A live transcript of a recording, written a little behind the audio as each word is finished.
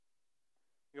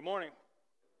Good morning.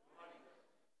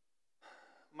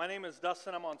 My name is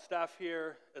Dustin. I'm on staff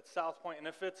here at South Point, and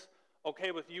if it's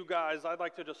okay with you guys, I'd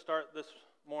like to just start this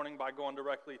morning by going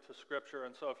directly to Scripture.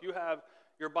 And so if you have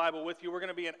your Bible with you, we're going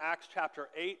to be in Acts chapter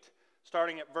 8,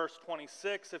 starting at verse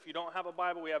 26. If you don't have a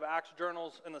Bible, we have Acts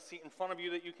journals in the seat in front of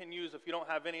you that you can use. If you don't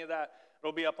have any of that,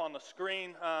 it'll be up on the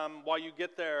screen. While you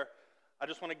get there, I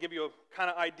just want to give you a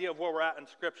kind of idea of where we're at in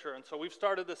Scripture. And so we've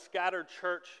started this Scattered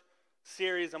Church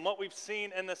series, and what we've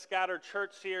seen in the Scattered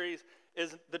Church series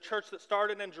is the church that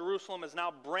started in Jerusalem is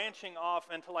now branching off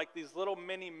into like these little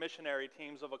mini missionary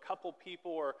teams of a couple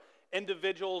people or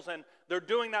individuals, and they're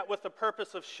doing that with the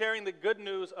purpose of sharing the good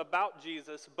news about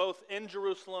Jesus both in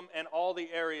Jerusalem and all the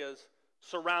areas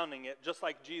surrounding it, just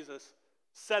like Jesus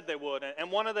said they would.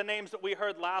 And one of the names that we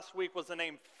heard last week was the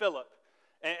name Philip.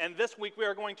 And this week we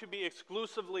are going to be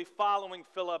exclusively following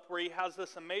Philip, where he has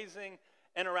this amazing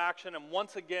interaction, and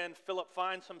once again Philip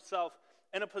finds himself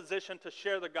in a position to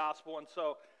share the gospel. And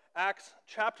so Acts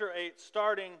chapter 8,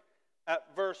 starting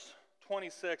at verse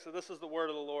 26, so this is the word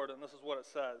of the Lord, and this is what it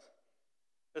says.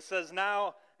 It says,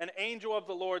 "Now an angel of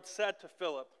the Lord said to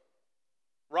Philip,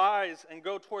 'Rise and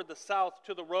go toward the south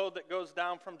to the road that goes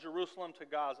down from Jerusalem to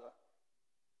Gaza.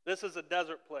 This is a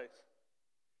desert place.'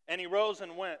 And he rose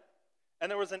and went. And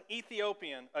there was an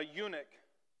Ethiopian, a eunuch,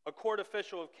 a court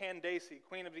official of Candace,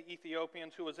 queen of the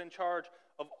Ethiopians, who was in charge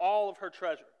of all of her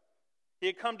treasure. He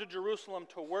had come to Jerusalem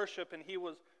to worship, and he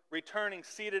was returning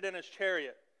seated in his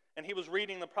chariot, and he was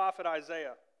reading the prophet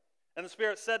Isaiah. And the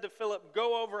Spirit said to Philip,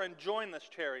 'Go over and join this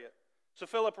chariot.' So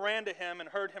Philip ran to him and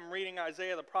heard him reading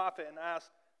Isaiah the prophet and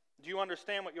asked, 'Do you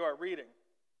understand what you are reading?'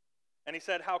 And he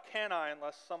said, 'How can I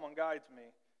unless someone guides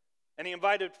me?' And he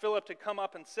invited Philip to come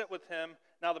up and sit with him.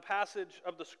 Now the passage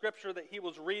of the scripture that he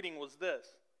was reading was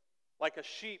this: 'Like a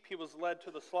sheep he was led to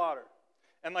the slaughter,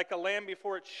 and like a lamb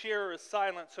before its shearer is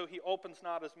silent, so he opens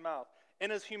not his mouth.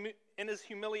 In his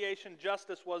humiliation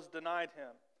justice was denied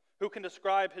him. Who can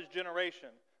describe his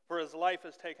generation? For his life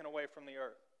is taken away from the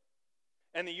earth.'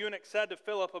 And the eunuch said to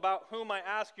Philip, 'About whom, I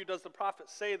ask you, does the prophet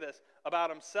say this?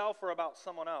 About himself or about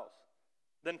someone else?'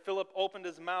 Then Philip opened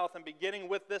his mouth, and beginning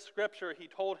with this scripture, he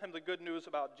told him the good news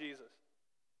about Jesus.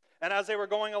 And as they were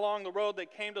going along the road, they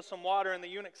came to some water, and the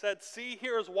eunuch said, 'See,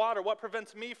 here is water. What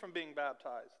prevents me from being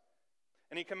baptized?'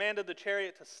 And he commanded the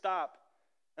chariot to stop,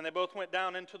 and they both went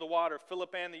down into the water,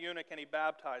 Philip and the eunuch, and he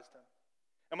baptized him.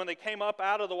 And when they came up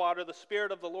out of the water, the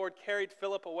Spirit of the Lord carried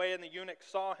Philip away, and the eunuch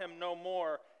saw him no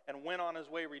more and went on his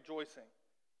way rejoicing.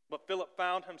 But Philip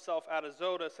found himself at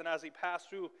Azotus, and as he passed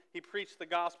through, he preached the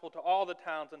gospel to all the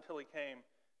towns until he came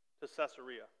to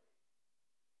Caesarea."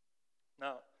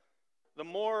 Now, the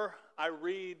more I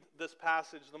read this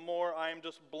passage, the more I am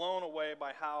just blown away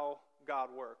by how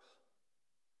God works.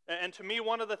 And to me,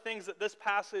 one of the things that this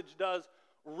passage does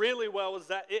really well is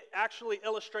that it actually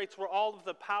illustrates where all of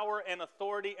the power and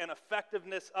authority and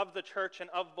effectiveness of the church and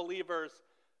of believers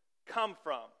come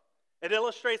from. It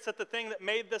illustrates that the thing that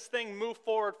made this thing move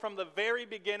forward from the very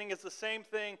beginning is the same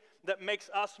thing that makes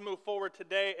us move forward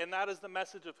today, and that is the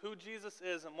message of who Jesus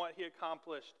is and what he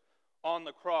accomplished on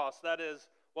the cross. That is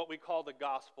what we call the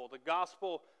gospel. The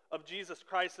gospel of Jesus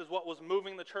Christ is what was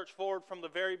moving the church forward from the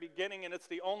very beginning, and it's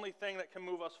the only thing that can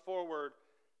move us forward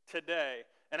today.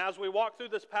 And as we walk through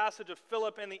this passage of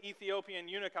Philip and the Ethiopian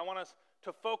eunuch, I want us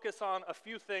to focus on a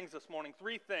few things this morning,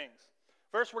 three things.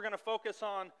 First, we're going to focus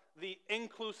on the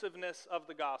inclusiveness of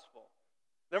the gospel.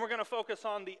 Then we're going to focus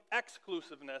on the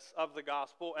exclusiveness of the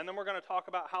gospel, and then we're going to talk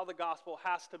about how the gospel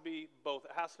has to be both.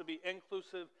 It has to be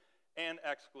inclusive and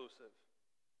exclusive.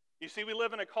 You see, we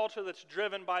live in a culture that's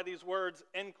driven by these words,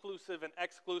 inclusive and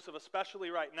exclusive, especially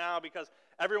right now, because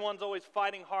everyone's always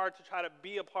fighting hard to try to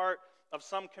be a part of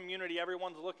some community.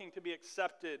 Everyone's looking to be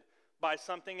accepted by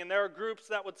something. And there are groups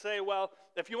that would say, well,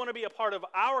 if you want to be a part of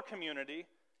our community,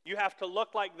 you have to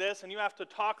look like this, and you have to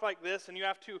talk like this, and you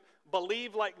have to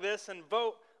believe like this, and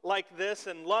vote like this,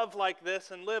 and love like this,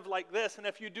 and live like this. And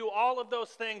if you do all of those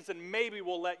things, then maybe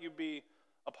we'll let you be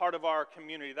a part of our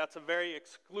community. That's a very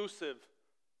exclusive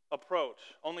approach.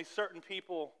 Only certain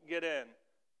people get in.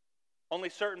 Only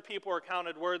certain people are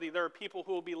counted worthy. There are people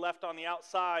who will be left on the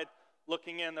outside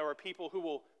looking in. There are people who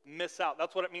will miss out.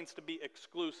 That's what it means to be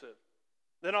exclusive.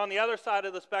 Then on the other side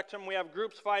of the spectrum, we have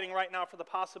groups fighting right now for the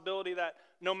possibility that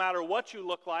no matter what you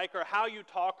look like, or how you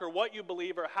talk, or what you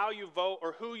believe, or how you vote,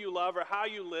 or who you love, or how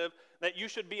you live, that you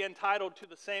should be entitled to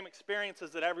the same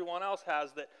experiences that everyone else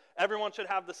has, that everyone should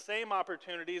have the same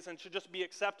opportunities and should just be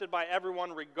accepted by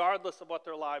everyone regardless of what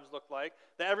their lives look like,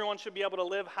 that everyone should be able to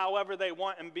live however they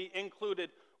want and be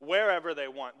included wherever they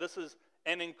want. This is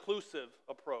an inclusive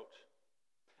approach.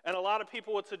 And a lot of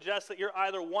people would suggest that you're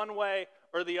either one way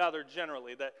or the other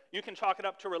generally, that you can chalk it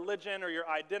up to religion or your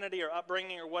identity or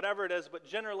upbringing or whatever it is, but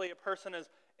generally a person is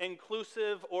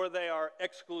inclusive or they are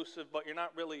exclusive, but you're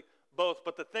not really both.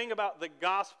 But the thing about the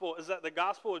gospel is that the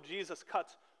gospel of Jesus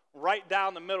cuts right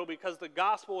down the middle, because the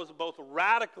gospel is both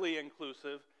radically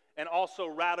inclusive and also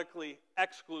radically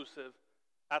exclusive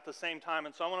at the same time.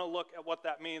 And so I want to look at what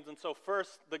that means. And so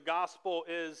first, the gospel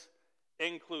is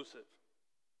inclusive.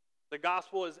 The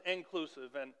gospel is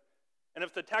inclusive. And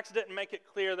if the text didn't make it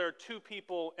clear, there are two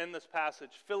people in this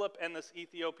passage, Philip and this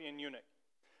Ethiopian eunuch.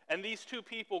 And these two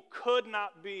people could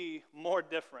not be more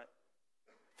different.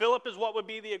 Philip is what would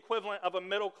be the equivalent of a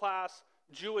middle-class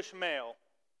Jewish male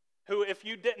who, if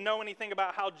you didn't know anything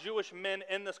about how Jewish men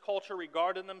in this culture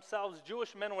regarded themselves,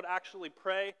 Jewish men would actually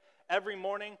pray every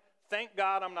morning, "Thank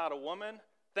God I'm not a woman,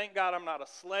 thank God I'm not a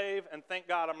slave, and thank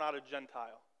God I'm not a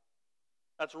Gentile."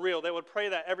 That's real. They would pray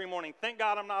that every morning. Thank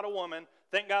God I'm not a woman,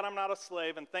 thank God I'm not a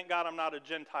slave, and thank God I'm not a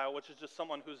Gentile, which is just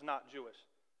someone who's not Jewish.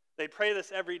 They'd pray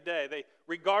this every day. They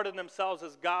regarded themselves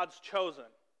as God's chosen,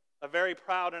 a very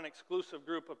proud and exclusive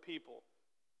group of people.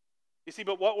 You see,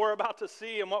 but what we're about to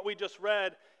see and what we just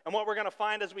read and what we're going to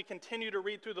find as we continue to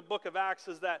read through the book of Acts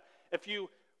is that if you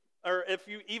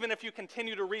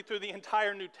continue to read through the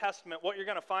entire New Testament, what you're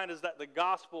going to find is that the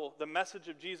gospel, the message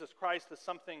of Jesus Christ, is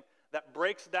something that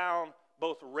breaks down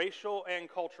both racial and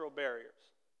cultural barriers.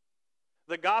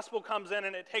 The gospel comes in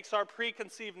and it takes our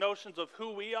preconceived notions of who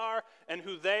we are and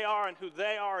who they are and who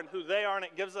they are and who they are, and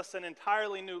it gives us an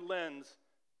entirely new lens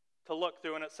to look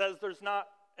through. And it says there's not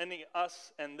any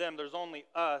us and them, there's only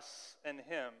us and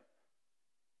him.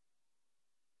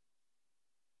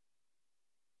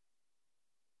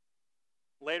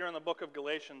 Later in the book of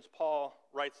Galatians, Paul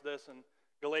writes this in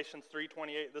Galatians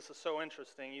 3:28. This is so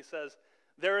interesting. He says,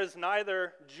 "There is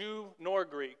neither Jew nor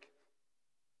Greek.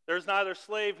 There is neither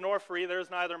slave nor free. There is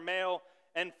neither male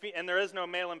and there is no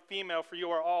male and female, for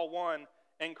you are all one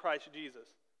in Christ Jesus."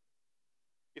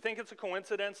 You think it's a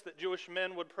coincidence that Jewish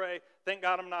men would pray, "Thank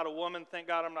God I'm not a woman, thank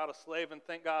God I'm not a slave, and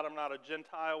thank God I'm not a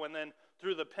Gentile," and then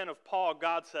through the pen of Paul,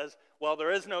 God says, well,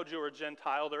 there is no Jew or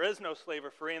Gentile, there is no slave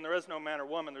or free, and there is no man or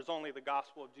woman, there's only the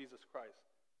gospel of Jesus Christ.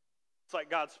 It's like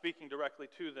God speaking directly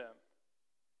to them.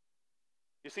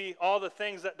 You see, all the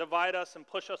things that divide us and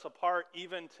push us apart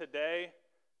even today,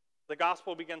 the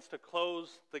gospel begins to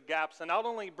close the gaps and not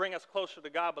only bring us closer to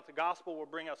God, but the gospel will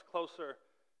bring us closer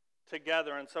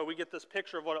together. And so we get this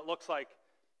picture of what it looks like,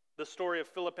 the story of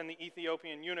Philip and the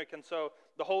Ethiopian eunuch. And so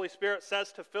the Holy Spirit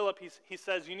says to Philip, he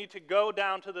says, "You need to go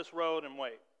down to this road and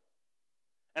wait."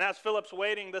 And as Philip's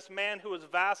waiting, this man who is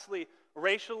vastly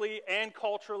racially and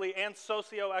culturally and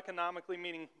socioeconomically,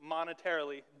 meaning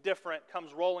monetarily, different,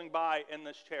 comes rolling by in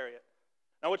this chariot.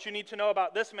 Now what you need to know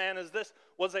about this man is this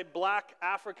was a black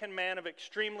African man of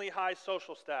extremely high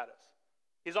social status.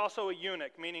 He's also a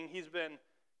eunuch, meaning he's been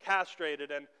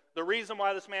castrated. And the reason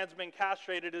why this man's been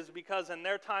castrated is because in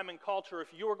their time and culture,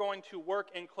 if you were going to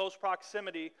work in close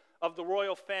proximity of the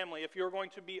royal family, if you were going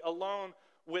to be alone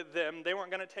with them, they weren't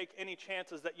going to take any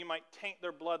chances that you might taint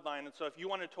their bloodline. And so if you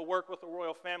wanted to work with the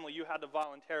royal family, you had to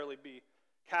voluntarily be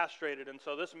castrated. And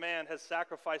so this man has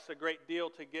sacrificed a great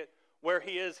deal to get where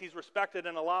he is. He's respected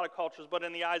in a lot of cultures, but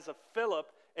in the eyes of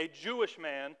Philip, a Jewish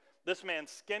man, this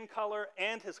man's skin color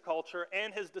and his culture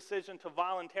and his decision to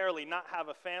voluntarily not have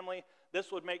a family,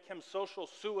 this would make him social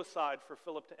suicide for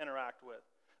Philip to interact with.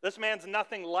 This man's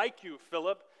nothing like you,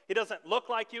 Philip. He doesn't look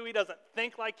like you. He doesn't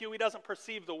think like you. He doesn't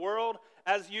perceive the world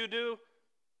as you do.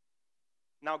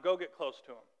 Now go get close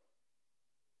to him.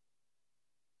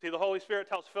 See, the Holy Spirit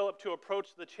tells Philip to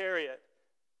approach the chariot.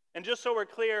 And just so we're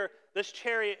clear, this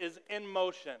chariot is in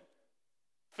motion.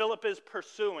 Philip is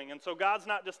pursuing. And so God's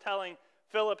not just telling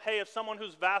Philip, hey, if someone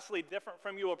who's vastly different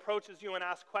from you approaches you and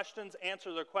asks questions,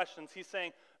 answer their questions. He's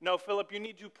saying, no, Philip, you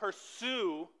need to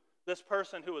pursue this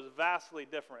person who is vastly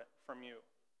different from you.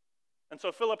 And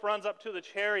so Philip runs up to the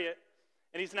chariot,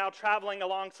 and he's now traveling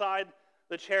alongside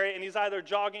the chariot, and he's either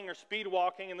jogging or speed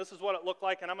walking, and this is what it looked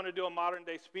like, and I'm going to do a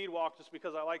modern-day speed walk just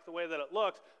because I like the way that it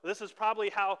looks. This is probably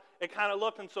how it kind of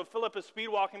looked, and so Philip is speed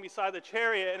walking beside the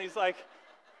chariot, and he's like,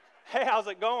 hey, how's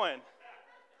it going?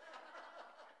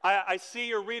 I see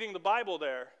you're reading the Bible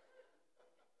there.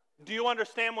 Do you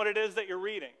understand what it is that you're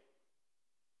reading?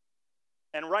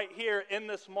 And right here in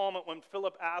this moment when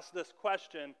Philip asks this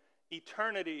question,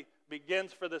 eternity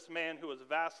begins for this man who is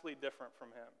vastly different from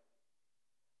him.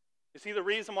 You see, the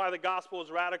reason why the gospel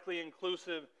is radically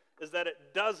inclusive is that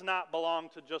it does not belong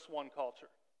to just one culture.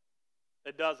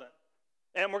 It doesn't.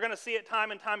 And we're going to see it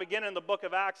time and time again in the book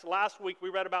of Acts. Last week we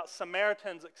read about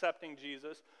Samaritans accepting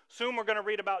Jesus. Soon we're going to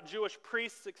read about Jewish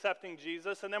priests accepting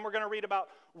Jesus. And then we're going to read about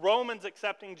Romans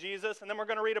accepting Jesus. And then we're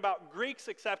going to read about Greeks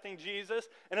accepting Jesus.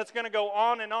 And it's going to go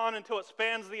on until it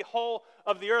spans the whole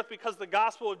of the earth, because the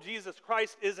gospel of Jesus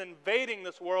Christ is invading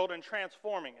this world and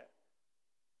transforming it.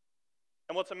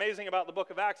 And what's amazing about the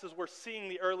book of Acts is we're seeing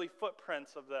the early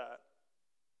footprints of that.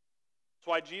 That's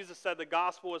why Jesus said the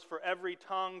gospel is for every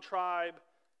tongue, tribe,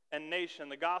 and nation.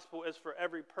 The gospel is for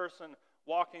every person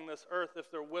walking this earth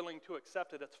if they're willing to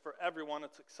accept it. It's for everyone.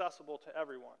 It's accessible to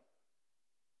everyone.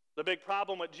 The big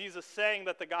problem with Jesus saying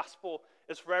that the gospel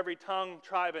is for every tongue,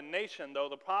 tribe, and nation, though,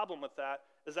 the problem with that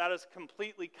is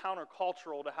completely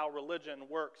countercultural to how religion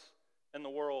works in the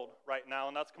world right now,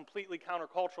 and that's completely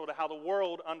countercultural to how the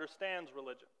world understands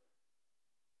religion.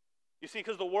 You see,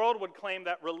 because the world would claim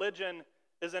that religion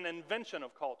is an invention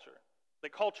of culture,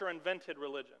 that culture invented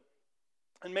religion.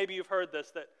 And maybe you've heard this,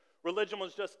 that religion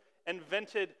was just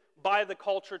invented by the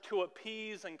culture to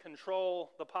appease and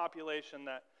control the population,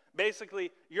 that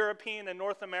basically European and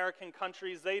North American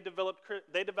countries, they developed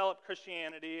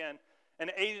Christianity, and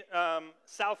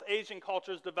South Asian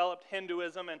cultures developed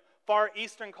Hinduism, and Far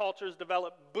Eastern cultures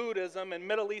developed Buddhism, and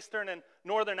Middle Eastern and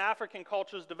Northern African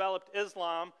cultures developed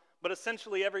Islam. But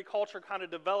essentially every culture kind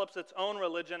of develops its own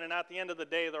religion, and at the end of the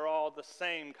day they're all the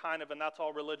same kind of, and that's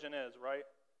all religion is, right?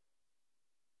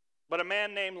 But a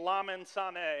man named Lamin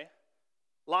Sanneh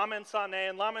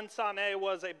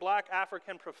was a black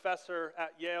African professor at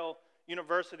Yale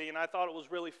University, and I thought it was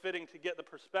really fitting to get the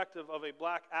perspective of a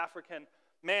black African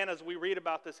man as we read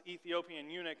about this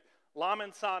Ethiopian eunuch.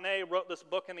 Lamin Sanneh wrote this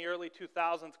book in the early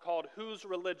 2000s called Whose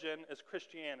Religion is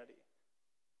Christianity?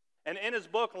 And in his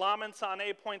book, Lamin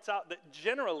Sanneh points out that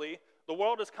generally the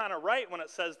world is kind of right when it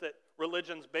says that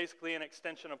religion's basically an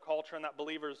extension of culture and that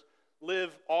believers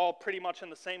live all pretty much in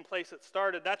the same place it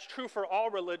started. That's true for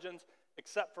all religions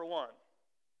except for one,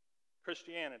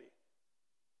 Christianity.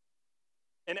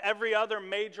 In every other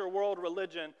major world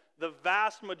religion, the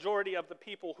vast majority of the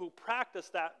people who practice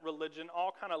that religion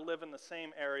all kind of live in the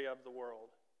same area of the world.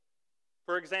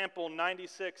 For example,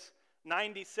 96%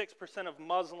 of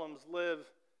Muslims live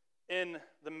in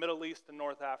the Middle East and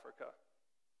North Africa.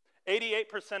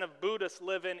 88% of Buddhists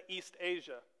live in East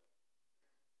Asia.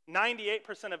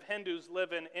 98% of Hindus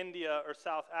live in India or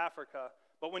South Africa.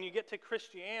 But when you get to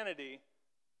Christianity,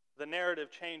 the narrative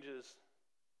changes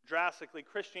drastically.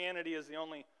 Christianity is the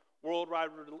only worldwide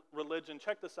religion.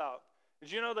 Check this out.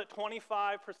 Did you know that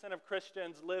 25% of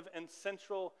Christians live in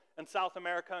Central and South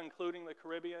America, including the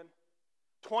Caribbean?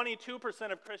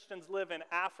 22% of Christians live in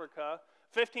Africa.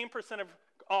 15% of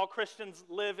all Christians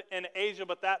live in Asia,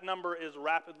 but that number is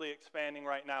rapidly expanding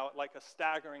right now at like a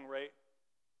staggering rate.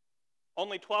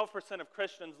 Only 12% of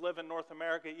Christians live in North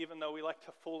America, even though we like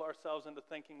to fool ourselves into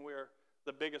thinking we're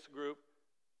the biggest group.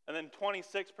 And then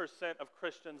 26% of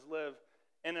Christians live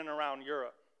in and around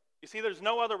Europe. You see, there's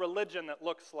no other religion that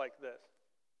looks like this.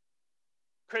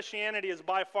 Christianity is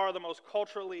by far the most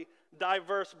culturally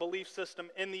diverse belief system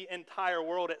in the entire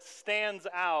world. It stands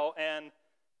out, and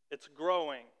it's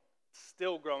growing. It's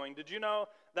still growing. Did you know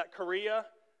that Korea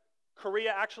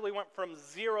actually went from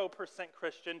 0%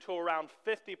 Christian to around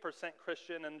 50%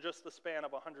 Christian in just the span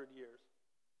of 100 years?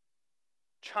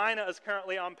 China is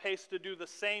currently on pace to do the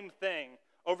same thing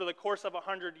over the course of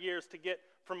 100 years, to get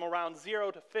from around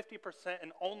 0 to 50%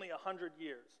 in only 100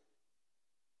 years.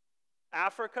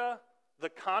 Africa, the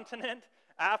continent,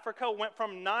 Africa went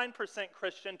from 9%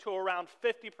 Christian to around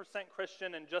 50%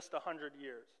 Christian in just 100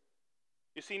 years.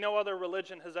 You see, no other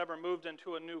religion has ever moved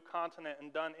into a new continent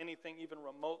and done anything even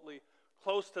remotely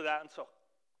close to that. And so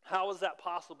how is that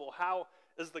possible? How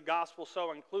is the gospel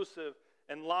so inclusive?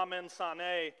 And Lamin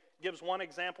Sanneh gives one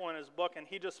example in his book, and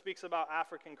he just speaks about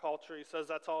African culture. He says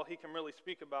that's all he can really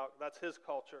speak about. That's his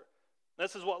culture.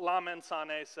 This is what Lamin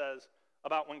Sanneh says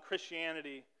about when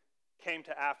Christianity came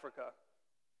to Africa.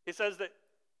 He says that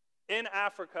in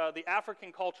Africa, the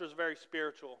African culture is very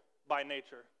spiritual by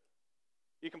nature.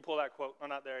 You can pull that quote. I'm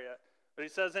not there yet. But he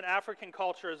says in African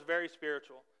culture is very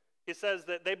spiritual. He says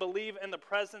that they believe in the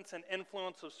presence and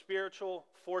influence of spiritual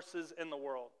forces in the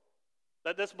world.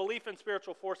 That this belief in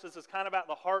spiritual forces is kind of at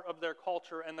the heart of their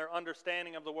culture and their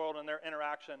understanding of the world and their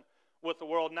interaction with the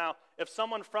world. Now, if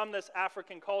someone from this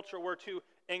African culture were to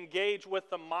engage with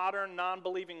the modern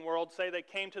non-believing world, say they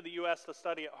came to the U.S. to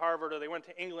study at Harvard or they went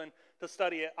to England to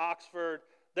study at Oxford,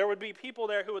 there would be people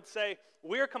there who would say,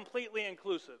 we're completely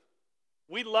inclusive.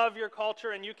 We love your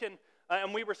culture, and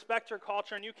and we respect your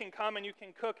culture, and you can come and you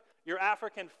can cook your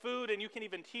African food, and you can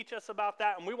even teach us about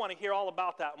that, and we want to hear all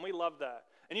about that, and we love that.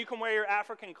 And you can wear your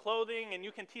African clothing, and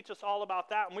you can teach us all about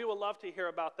that, and we would love to hear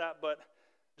about that. But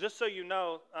just so you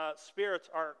know, spirits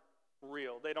aren't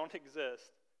real. They don't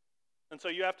exist. And so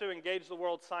you have to engage the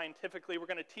world scientifically. We're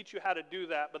going to teach you how to do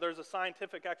that, but there's a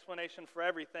scientific explanation for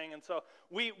everything. And so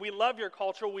we love your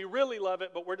culture. We really love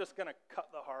it, but we're just going to cut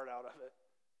the heart out of it.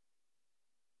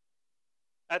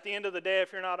 At the end of the day,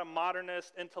 if you're not a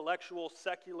modernist, intellectual,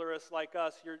 secularist like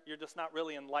us, you're just not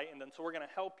really enlightened. And so we're going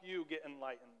to help you get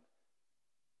enlightened.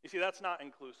 You see, that's not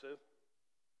inclusive.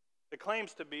 It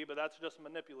claims to be, but that's just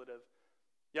manipulative.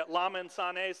 Yet Lamin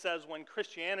Sanneh says when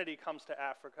Christianity comes to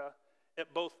Africa, it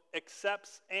both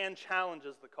accepts and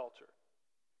challenges the culture.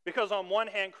 Because on one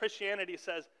hand, Christianity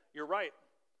says, you're right,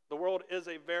 the world is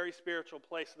a very spiritual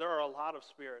place. There are a lot of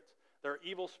spirits. There are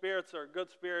evil spirits, there are good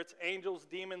spirits, angels,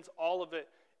 demons, all of it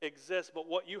exists. But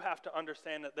what you have to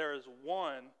understand that there is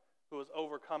one who has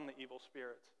overcome the evil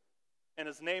spirits. And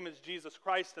his name is Jesus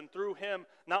Christ. And through him,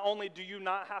 not only do you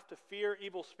not have to fear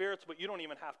evil spirits, but you don't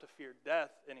even have to fear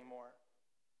death anymore.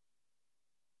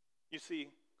 You see,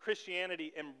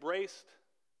 Christianity embraced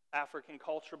African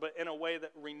culture, but in a way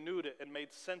that renewed it and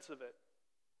made sense of it.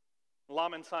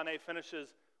 Lamin Sanneh finishes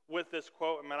with this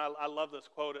quote, and man, I love this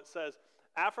quote. It says,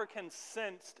 Africans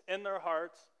sensed in their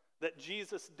hearts that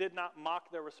Jesus did not mock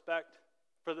their respect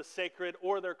for the sacred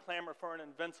or their clamor for an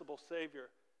invincible Savior.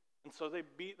 And so they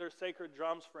beat their sacred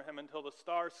drums for him until the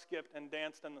stars skipped and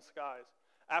danced in the skies.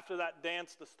 After that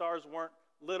dance, the stars weren't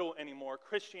little anymore.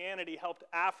 Christianity helped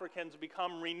Africans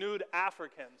become renewed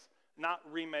Africans, not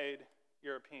remade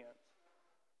Europeans.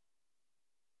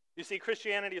 You see,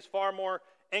 Christianity is far more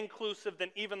inclusive than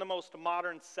even the most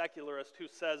modern secularist who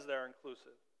says they're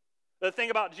inclusive. The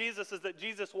thing about Jesus is that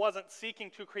Jesus wasn't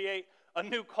seeking to create a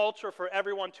new culture for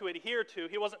everyone to adhere to.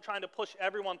 He wasn't trying to push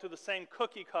everyone through the same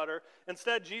cookie cutter.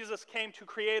 Instead, Jesus came to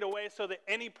create a way so that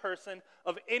any person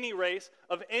of any race,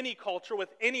 of any culture, with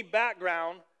any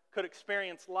background could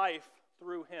experience life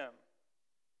through him.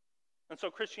 And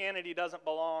so Christianity doesn't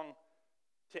belong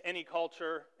to any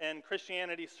culture, and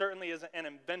Christianity certainly isn't an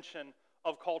invention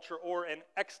of culture or an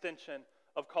extension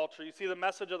of culture. You see, the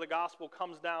message of the gospel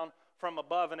comes down from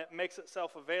above, and it makes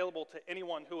itself available to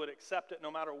anyone who would accept it, no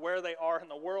matter where they are in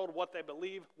the world, what they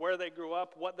believe, where they grew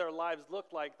up, what their lives look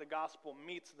like. The gospel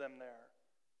meets them there.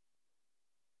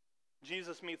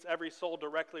 Jesus meets every soul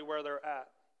directly where they're at.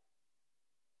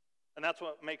 And that's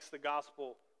what makes the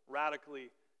gospel radically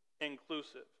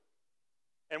inclusive.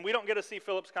 And we don't get to see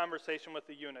Philip's conversation with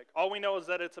the eunuch. All we know is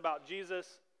that it's about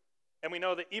Jesus, and we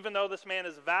know that even though this man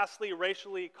is vastly,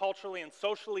 racially, culturally, and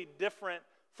socially different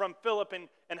from Philip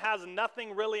and has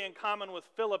nothing really in common with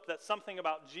Philip, that something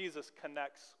about Jesus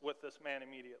connects with this man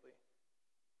immediately.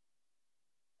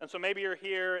 And so maybe you're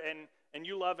here and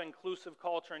you love inclusive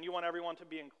culture and you want everyone to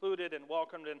be included and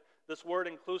welcomed, and this word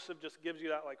inclusive just gives you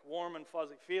that like warm and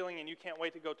fuzzy feeling, and you can't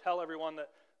wait to go tell everyone that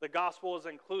the gospel is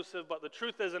inclusive. But the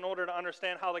truth is, in order to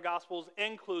understand how the gospel is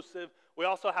inclusive, we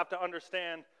also have to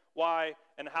understand why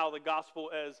and how the gospel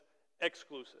is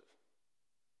exclusive.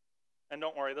 And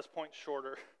don't worry, this point's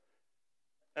shorter.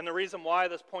 And the reason why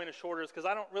this point is shorter is because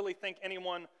I don't really think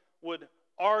anyone would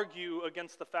argue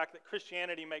against the fact that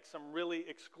Christianity makes some really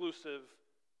exclusive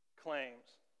claims.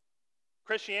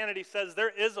 Christianity says there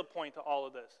is a point to all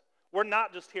of this. We're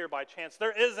not just here by chance.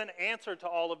 There is an answer to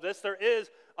all of this. There is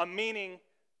a meaning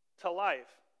to life.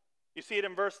 You see it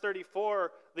in verse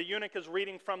 34. The eunuch is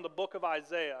reading from the book of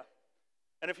Isaiah.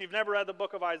 And if you've never read the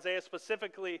book of Isaiah,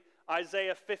 specifically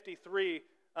Isaiah 53,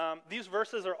 these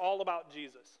verses are all about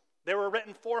Jesus. They were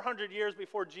written 400 years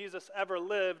before Jesus ever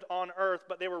lived on earth,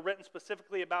 but they were written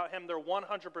specifically about him. They're 100%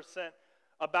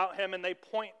 about him, and they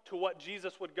point to what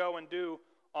Jesus would go and do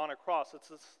on a cross.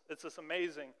 It's this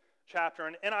amazing chapter.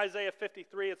 And in Isaiah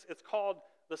 53, it's called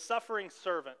the suffering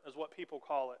servant, is what people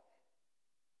call it.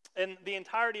 And the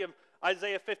entirety of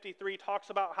Isaiah 53 talks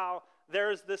about how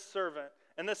there is this servant.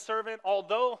 And this servant,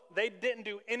 although they didn't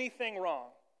do anything wrong,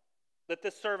 that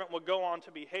this servant would go on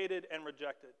to be hated and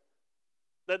rejected.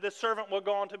 That this servant will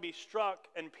go on to be struck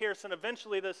and pierced, and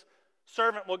eventually this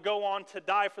servant will go on to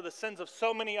die for the sins of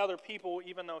so many other people,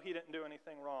 even though he didn't do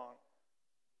anything wrong.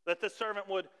 That this servant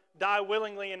would die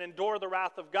willingly and endure the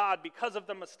wrath of God because of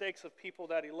the mistakes of people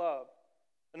that he loved.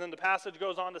 And then the passage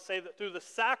goes on to say that through the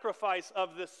sacrifice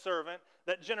of this servant,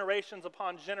 that generations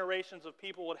upon generations of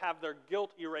people would have their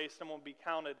guilt erased and will be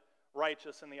counted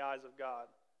righteous in the eyes of God.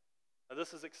 Now,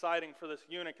 this is exciting for this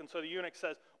eunuch, and so the eunuch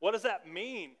says, what does that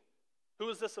mean? Who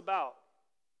is this about?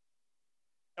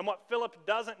 And what Philip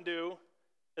doesn't do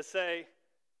is say,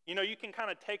 you know, you can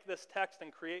kind of take this text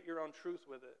and create your own truth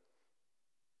with it.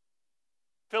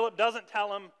 Philip doesn't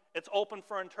tell him it's open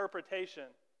for interpretation.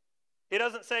 He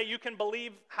doesn't say you can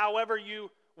believe however you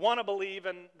want to believe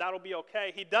and that'll be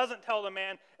okay. He doesn't tell the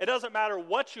man, it doesn't matter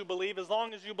what you believe as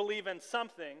long as you believe in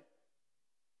something,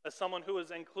 as someone who is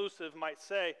inclusive might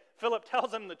say. Philip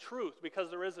tells him the truth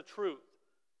because there is a truth.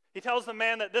 He tells the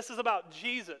man that this is about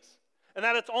Jesus and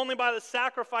that it's only by the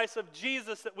sacrifice of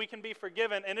Jesus that we can be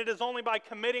forgiven, and it is only by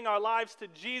committing our lives to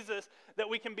Jesus that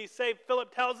we can be saved.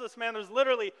 Philip tells this man there's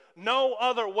literally no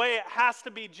other way. It has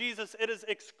to be Jesus. It is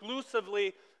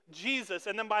exclusively Jesus.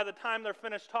 And then by the time they're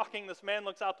finished talking, this man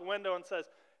looks out the window and says,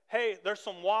 hey, there's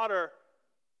some water.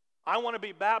 I want to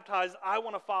be baptized. I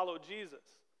want to follow Jesus.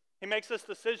 He makes this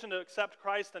decision to accept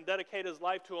Christ and dedicate his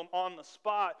life to him on the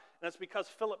spot, and it's because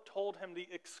Philip told him the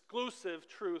exclusive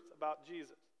truth about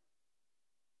Jesus.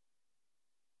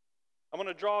 I want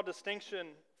to draw a distinction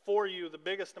for you, the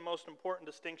biggest and most important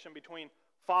distinction between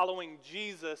following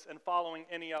Jesus and following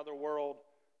any other world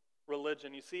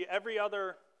religion. You see, every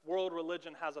other world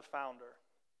religion has a founder.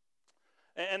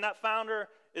 And that founder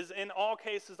is in all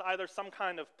cases either some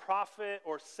kind of prophet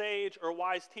or sage or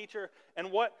wise teacher.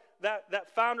 And what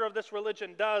that founder of this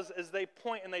religion does is they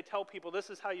point and they tell people, this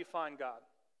is how you find God.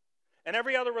 And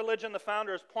every other religion, the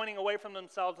founder is pointing away from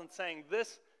themselves and saying,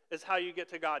 this is how you get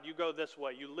to God. You go this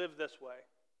way. You live this way.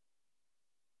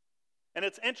 And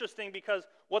it's interesting because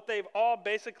what they've all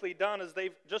basically done is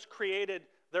they've just created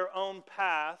their own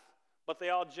path, but they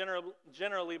all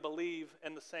generally believe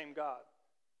in the same God.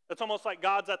 It's almost like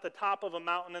God's at the top of a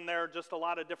mountain and there are just a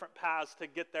lot of different paths to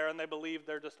get there, and they believe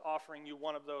they're just offering you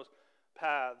one of those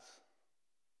paths.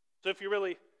 So if you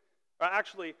really, or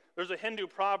actually, there's a Hindu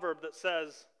proverb that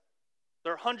says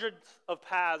there are hundreds of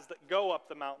paths that go up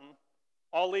the mountain,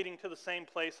 all leading to the same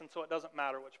place, and so it doesn't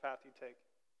matter which path you take.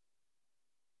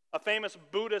 A famous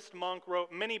Buddhist monk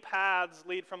wrote, many paths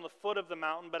lead from the foot of the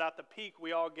mountain, but at the peak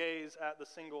we all gaze at the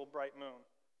single bright moon.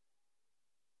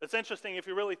 It's interesting if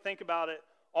you really think about it.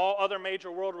 All other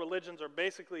major world religions are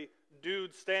basically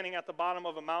dudes standing at the bottom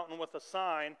of a mountain with a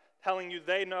sign telling you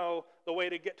they know the way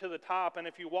to get to the top, and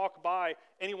if you walk by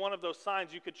any one of those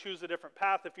signs, you could choose a different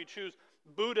path. If you choose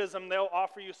Buddhism, they'll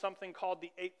offer you something called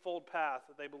the Eightfold Path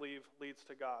that they believe leads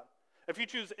to God. If you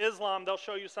choose Islam, they'll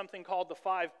show you something called the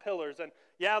Five Pillars. And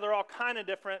yeah, they're all kind of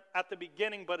different at the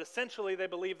beginning, but essentially they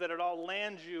believe that it all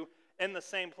lands you in the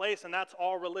same place, and that's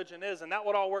all religion is. And that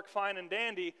would all work fine and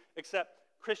dandy, except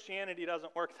Christianity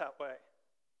doesn't work that way.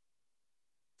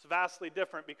 It's vastly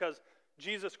different because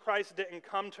Jesus Christ didn't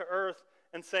come to earth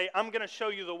and say, I'm going to show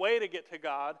you the way to get to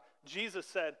God. Jesus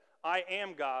said, I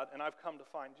am God, and I've come to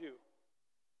find you.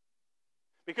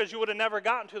 Because you would have never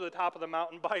gotten to the top of the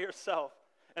mountain by yourself.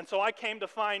 And so I came to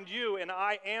find you, and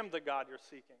I am the God you're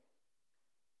seeking.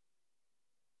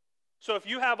 So if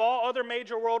you have all other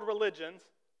major world religions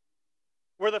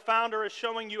where the founder is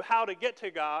showing you how to get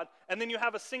to God, and then you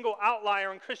have a single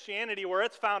outlier in Christianity where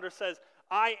its founder says,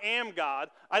 I am God,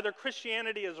 either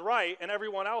Christianity is right and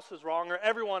everyone else is wrong, or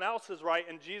everyone else is right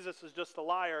and Jesus is just a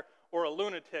liar or a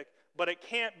lunatic, but it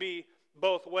can't be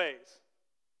both ways.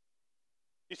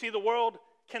 You see, the world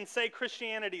can say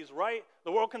Christianity is right,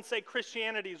 the world can say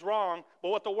Christianity is wrong, but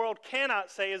what the world cannot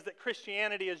say is that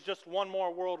Christianity is just one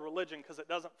more world religion because it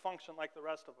doesn't function like the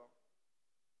rest of them.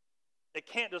 It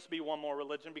can't just be one more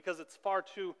religion because it's far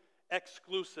too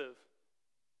exclusive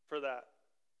for that.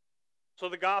 So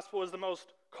the gospel is the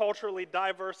most culturally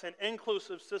diverse and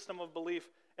inclusive system of belief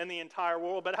in the entire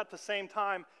world, but at the same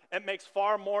time, it makes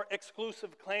far more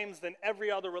exclusive claims than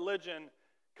every other religion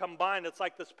combined. It's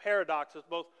like this paradox. It's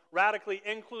both radically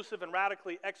inclusive and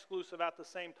radically exclusive at the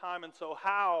same time. And so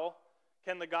how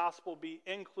can the gospel be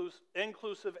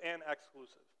inclusive and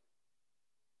exclusive?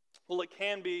 Well, it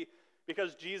can be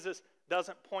because Jesus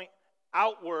doesn't point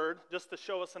outward just to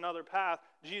show us another path.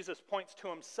 Jesus points to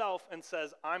himself and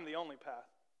says, I'm the only path.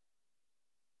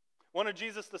 One of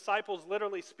Jesus' disciples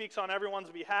literally speaks on everyone's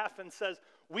behalf and says,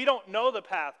 we don't know the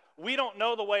path. We don't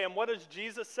know the way. And what does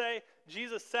Jesus say?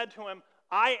 Jesus said to him,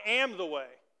 I am the way.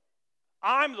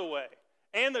 I'm the way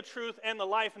and the truth and the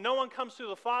life. No one comes to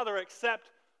the Father except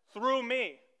through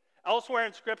me. Elsewhere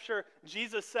in Scripture,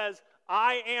 Jesus says,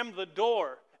 I am the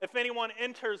door. If anyone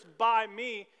enters by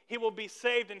me, he will be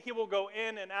saved and he will go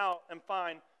in and out and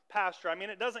find pasture. I mean,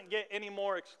 it doesn't get any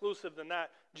more exclusive than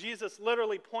that. Jesus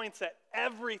literally points at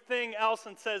everything else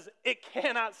and says, it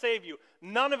cannot save you.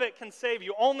 None of it can save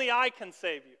you. Only I can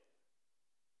save you.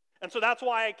 And so that's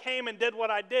why I came and did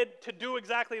what I did, to do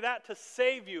exactly that, to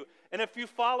save you. And if you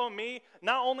follow me,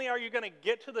 not only are you going to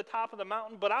get to the top of the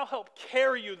mountain, but I'll help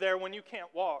carry you there when you can't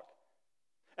walk.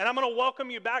 And I'm going to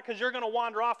welcome you back because you're going to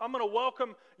wander off. I'm going to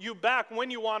welcome you back when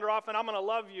you wander off, and I'm going to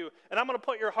love you. And I'm going to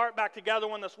put your heart back together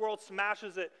when this world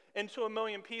smashes it into a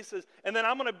million pieces. And then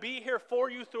I'm going to be here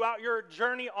for you throughout your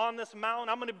journey on this mountain.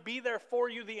 I'm going to be there for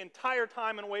you the entire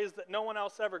time in ways that no one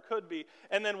else ever could be.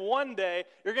 And then one day,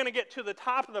 you're going to get to the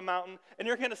top of the mountain, and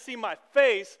you're going to see my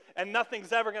face, and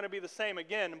nothing's ever going to be the same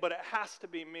again. But it has to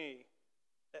be me.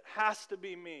 It has to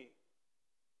be me.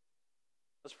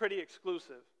 That's pretty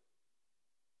exclusive.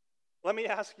 Let me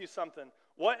ask you something.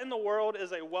 What in the world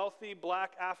is a wealthy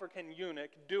black African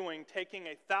eunuch doing taking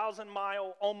a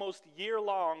 1,000-mile, almost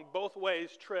year-long, both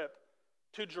ways trip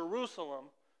to Jerusalem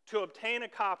to obtain a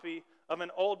copy of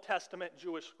an Old Testament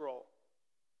Jewish scroll?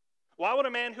 Why would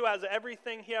a man who has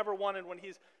everything he ever wanted when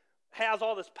he has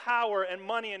all this power and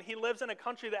money, and he lives in a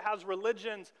country that has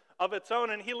religions of its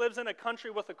own, and he lives in a country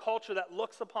with a culture that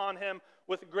looks upon him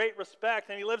with great respect,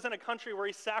 and he lives in a country where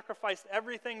he sacrificed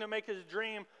everything to make his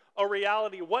dream a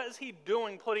reality? What is he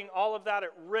doing putting all of that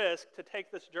at risk to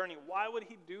take this journey? Why would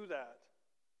he do that?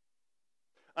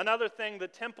 Another thing, the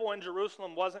temple in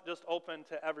Jerusalem wasn't just open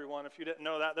to everyone. If you didn't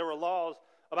know that, there were laws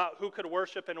about who could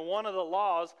worship, and one of the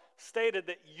laws stated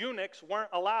that eunuchs weren't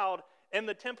allowed in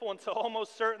the temple, and so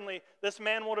almost certainly this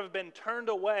man would have been turned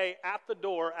away at the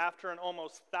door after an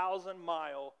almost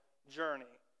 1,000-mile journey.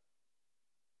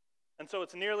 And so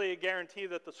it's nearly a guarantee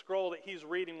that the scroll that he's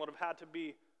reading would have had to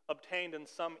be obtained in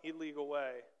some illegal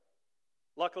way.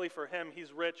 Luckily for him,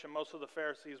 he's rich, and most of the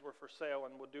Pharisees were for sale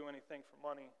and would do anything for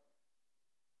money.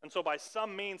 And so by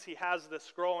some means, he has this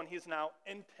scroll, and he's now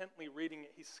intently reading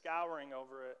it. He's scouring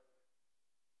over it.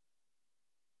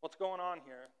 What's going on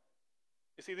here?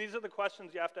 You see, these are the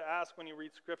questions you have to ask when you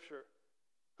read Scripture.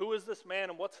 Who is this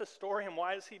man, and what's his story, and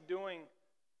why is he doing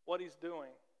what he's doing?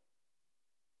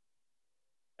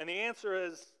 And the answer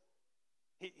is,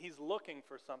 he's looking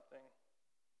for something.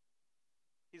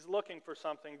 He's looking for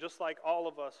something, just like all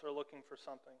of us are looking for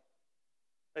something.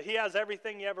 That he has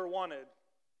everything he ever wanted,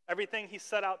 everything he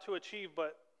set out to achieve,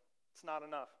 but it's not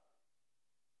enough.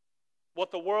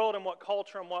 What the world and what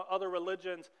culture and what other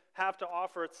religions have to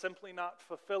offer, it's simply not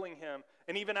fulfilling him.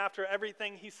 And even after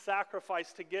everything he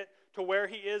sacrificed to get to where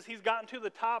he is, he's gotten to the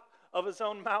top of his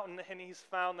own mountain, and he's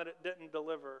found that it didn't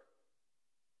deliver.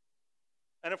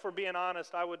 And if we're being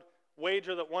honest, I would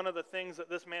wager that one of the things that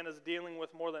this man is dealing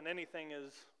with more than anything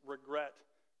is regret.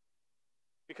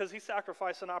 Because he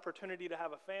sacrificed an opportunity to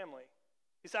have a family.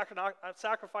 He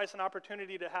sacrificed an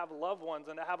opportunity to have loved ones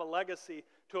and to have a legacy,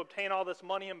 to obtain all this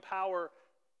money and power,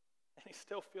 and he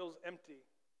still feels empty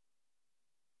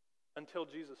until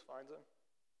Jesus finds him.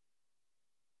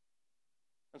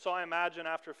 And so I imagine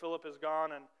after Philip is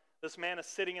gone and this man is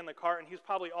sitting in the cart, and he's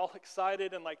probably all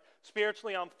excited and like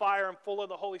spiritually on fire and full of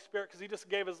the Holy Spirit because he just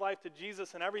gave his life to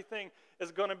Jesus, and everything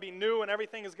is going to be new and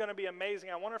everything is going to be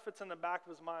amazing. I wonder if it's in the back of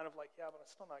his mind of like, yeah, but I'm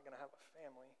still not going to have a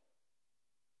family.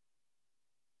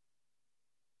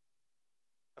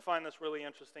 I find this really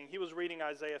interesting. He was reading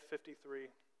Isaiah 53.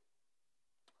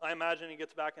 I imagine he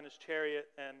gets back in his chariot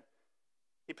and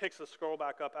he picks the scroll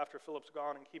back up after Philip's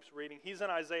gone and keeps reading. He's in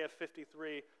Isaiah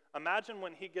 53. Imagine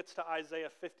when he gets to Isaiah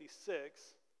 56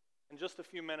 in just a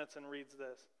few minutes and reads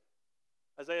this.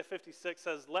 Isaiah 56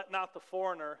 says, "Let not the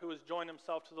foreigner who has joined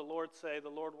himself to the Lord say, the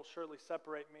Lord will surely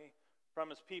separate me from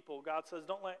his people." God says,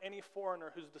 don't let any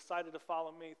foreigner who's decided to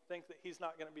follow me think that he's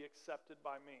not going to be accepted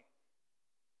by me.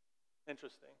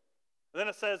 Interesting. And then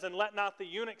it says, "And let not the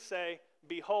eunuch say,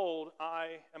 behold,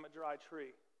 I am a dry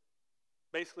tree."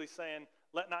 Basically saying,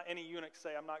 let not any eunuch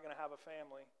say, I'm not going to have a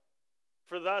family.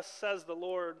 "For thus says the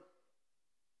Lord,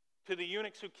 to the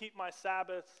eunuchs who keep my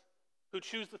Sabbaths, who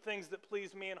choose the things that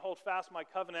please me and hold fast my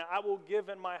covenant, I will give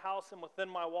in my house and within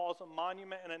my walls a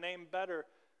monument and a name better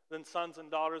than sons and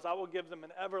daughters. I will give them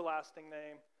an everlasting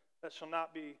name that shall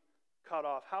not be cut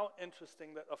off." How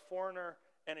interesting that a foreigner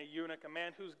and a eunuch, a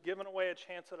man who's given away a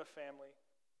chance at a family,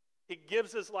 he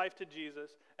gives his life to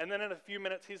Jesus, and then in a few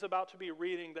minutes he's about to be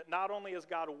reading that not only has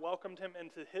God welcomed him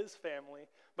into his family,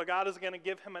 but God is going to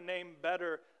give him a name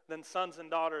better than sons and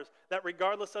daughters. That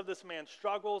regardless of this man's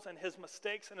struggles and his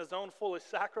mistakes and his own foolish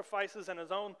sacrifices and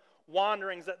his own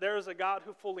wanderings, that there is a God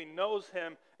who fully knows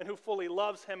him and who fully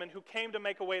loves him and who came to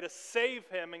make a way to save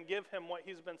him and give him what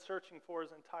he's been searching for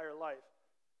his entire life.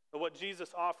 That what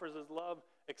Jesus offers is love,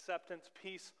 acceptance,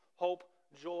 peace, hope,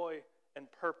 joy, and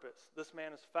purpose. This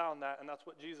man has found that, and that's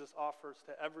what Jesus offers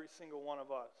to every single one of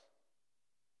us.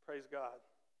 Praise God.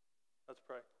 Let's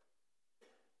pray.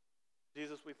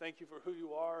 Jesus, we thank you for who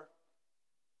you are.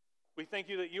 We thank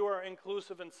you that you are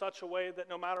inclusive in such a way that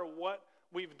no matter what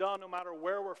we've done, no matter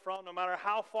where we're from, no matter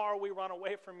how far we run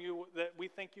away from you, that we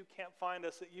think you can't find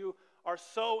us, that you are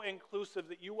so inclusive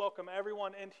that you welcome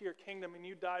everyone into your kingdom and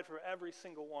you died for every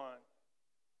single one.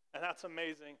 And that's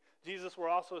amazing. Jesus, we're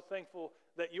also thankful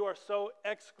that you are so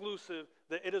exclusive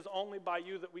that it is only by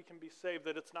you that we can be saved,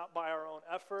 that it's not by our own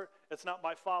effort, it's not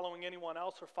by following anyone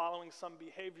else or following some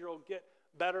behavioral get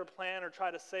better plan or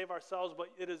try to save ourselves, but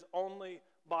it is only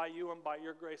by you and by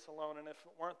your grace alone. And if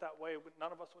it weren't that way,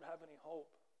 none of us would have any hope.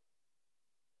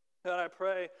 God, I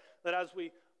pray that as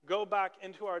we go back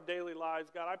into our daily lives,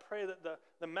 God, I pray that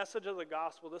the message of the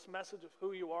gospel, this message of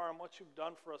who you are and what you've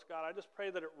done for us, God, I just pray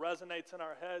that it resonates in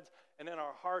our heads and in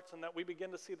our hearts and that we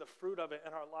begin to see the fruit of it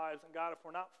in our lives. And God, if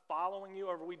we're not following you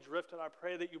or we drifted, I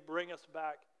pray that you bring us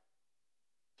back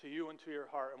to you and to your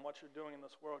heart and what you're doing in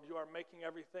this world. You are making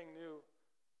everything new.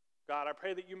 God, I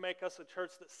pray that you make us a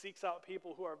church that seeks out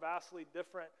people who are vastly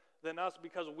different than us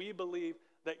because we believe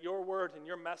that your word and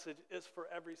your message is for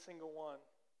every single one.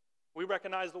 We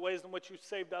recognize the ways in which you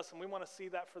saved us, and we want to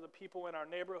see that for the people in our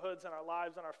neighborhoods and our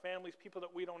lives and our families, people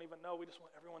that we don't even know. We just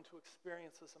want everyone to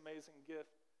experience this amazing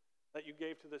gift that you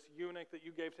gave to this eunuch, that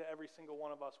you gave to every single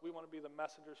one of us. We want to be the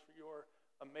messengers for your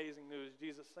amazing news.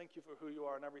 Jesus, thank you for who you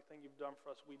are and everything you've done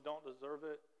for us. We don't deserve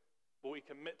it, but we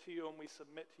commit to you and we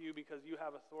submit to you because you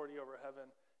have authority over heaven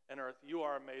and earth. You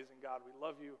are amazing, God. We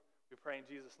love you. We pray in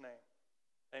Jesus' name.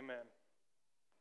 Amen.